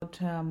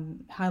about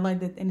highlight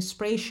that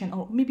inspiration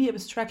or maybe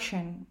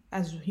abstraction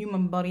as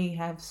human body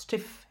have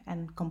stiff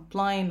and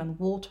compliant and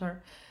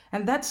water,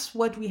 and that's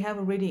what we have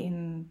already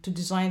in to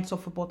design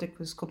soft robotic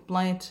with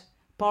compliant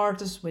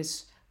parts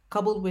with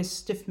coupled with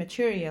stiff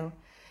material.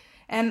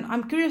 And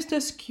I'm curious to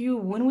ask you,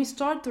 when we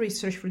start the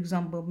research, for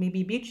example,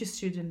 maybe PhD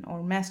student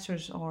or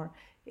masters or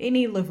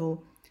any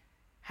level,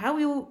 how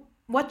you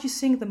what you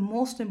think the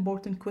most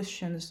important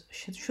questions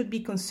should be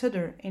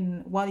considered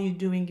in while you're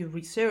doing your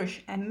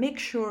research and make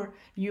sure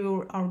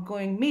you are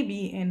going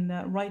maybe in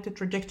the right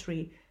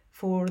trajectory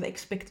for the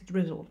expected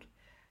result.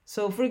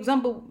 So for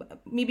example,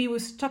 maybe we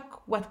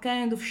stuck what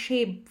kind of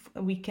shape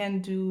we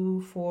can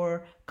do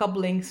for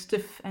coupling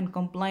stiff and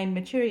compliant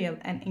material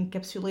and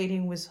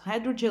encapsulating with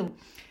hydrogel.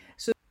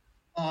 So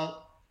Uh,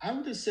 I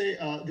would say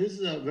this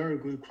is a very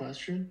good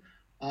question.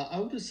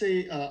 I would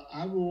say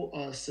I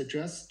will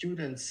suggest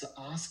students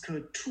ask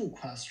two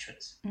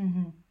questions.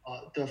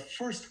 The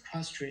first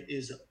question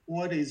is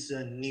what is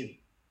new?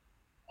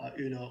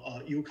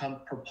 You can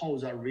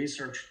propose a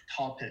research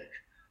topic,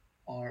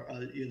 or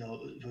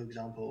for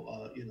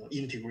example,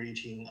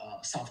 integrating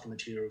soft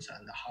materials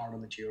and hard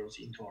materials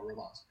into a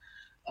robot.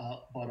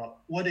 But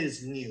what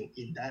is new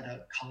in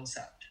that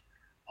concept?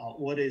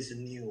 What is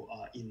new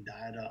in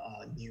that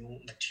new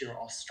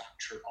material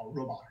structure or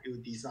robot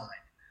you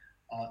design?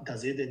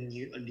 Does it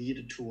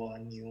lead to a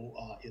new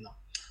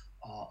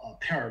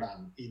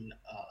paradigm in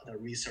the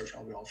research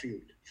of your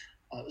field?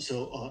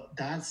 So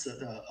that's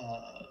the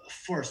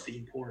first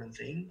important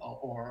thing,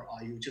 or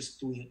are you just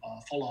doing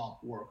follow-up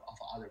work of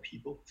other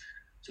people?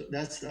 So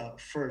that's the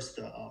first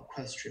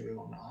question we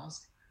want to ask.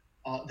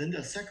 Then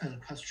the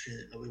second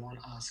question we want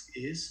to ask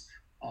is,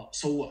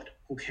 so what?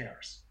 Who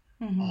cares?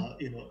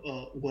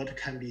 What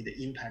can be the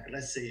impact?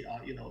 Let's say,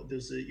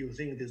 you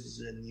think this is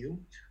a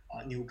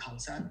new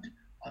concept.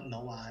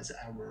 No one has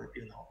ever,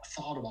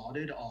 thought about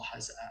it or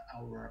has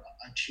ever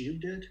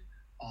achieved it.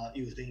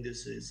 You think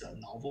this is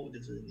novel,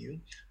 this is new.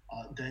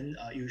 Then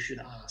you should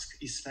ask,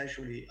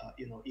 especially,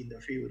 in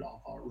the field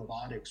of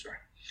robotics,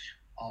 right?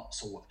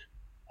 So what?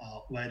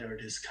 Whether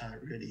this can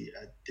really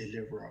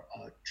deliver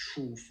a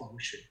true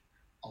function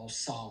or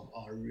solve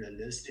a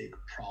realistic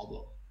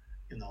problem.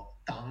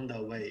 Down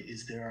the way,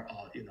 is there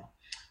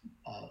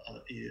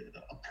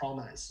a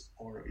promise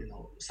or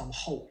some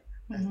hope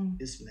that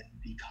this may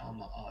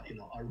become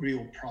a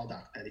real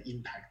product that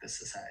impact the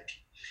society?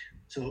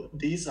 So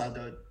these are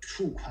the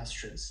two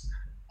questions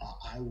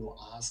I will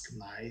ask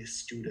my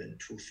student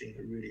to think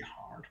really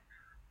hard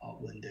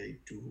when they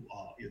do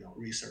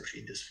research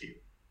in this field.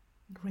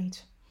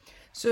 great.